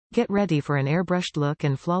Get ready for an airbrushed look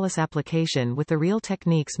and flawless application with the Real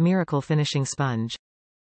Techniques Miracle Finishing Sponge.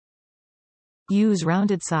 Use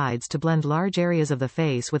rounded sides to blend large areas of the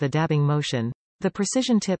face with a dabbing motion. The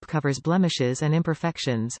precision tip covers blemishes and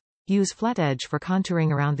imperfections. Use flat edge for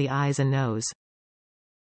contouring around the eyes and nose.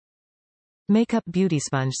 Makeup Beauty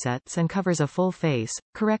Sponge sets and covers a full face,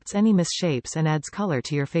 corrects any misshapes and adds color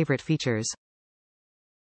to your favorite features.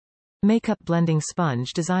 Makeup Blending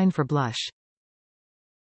Sponge designed for blush.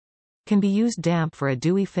 Can be used damp for a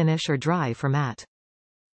dewy finish or dry for matte.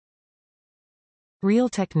 Real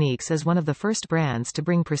Techniques is one of the first brands to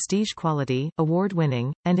bring prestige quality,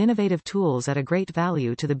 award-winning, and innovative tools at a great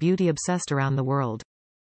value to the beauty-obsessed around the world.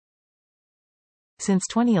 Since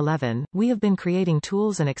 2011, we have been creating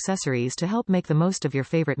tools and accessories to help make the most of your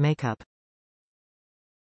favorite makeup.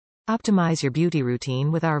 Optimize your beauty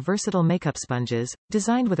routine with our versatile makeup sponges,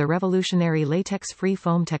 designed with a revolutionary latex-free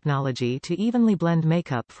foam technology to evenly blend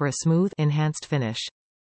makeup for a smooth, enhanced finish.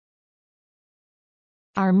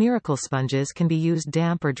 Our miracle sponges can be used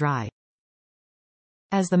damp or dry.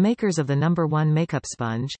 As the makers of the #1 makeup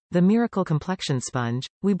sponge, the Miracle Complexion Sponge,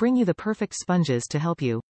 we bring you the perfect sponges to help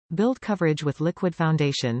you build coverage with liquid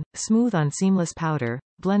foundation, smooth on seamless powder,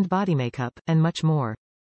 blend body makeup, and much more.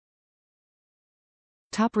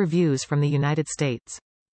 Top reviews from the United States.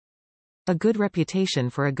 A good reputation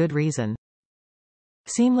for a good reason.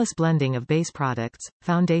 Seamless blending of base products,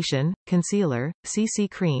 foundation, concealer,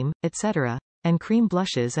 CC cream, etc., and cream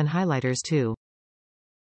blushes and highlighters too.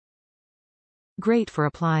 Great for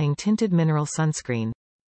applying tinted mineral sunscreen.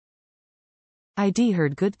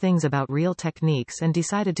 Heard good things about Real Techniques and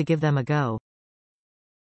decided to give them a go.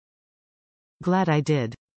 Glad I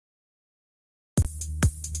did.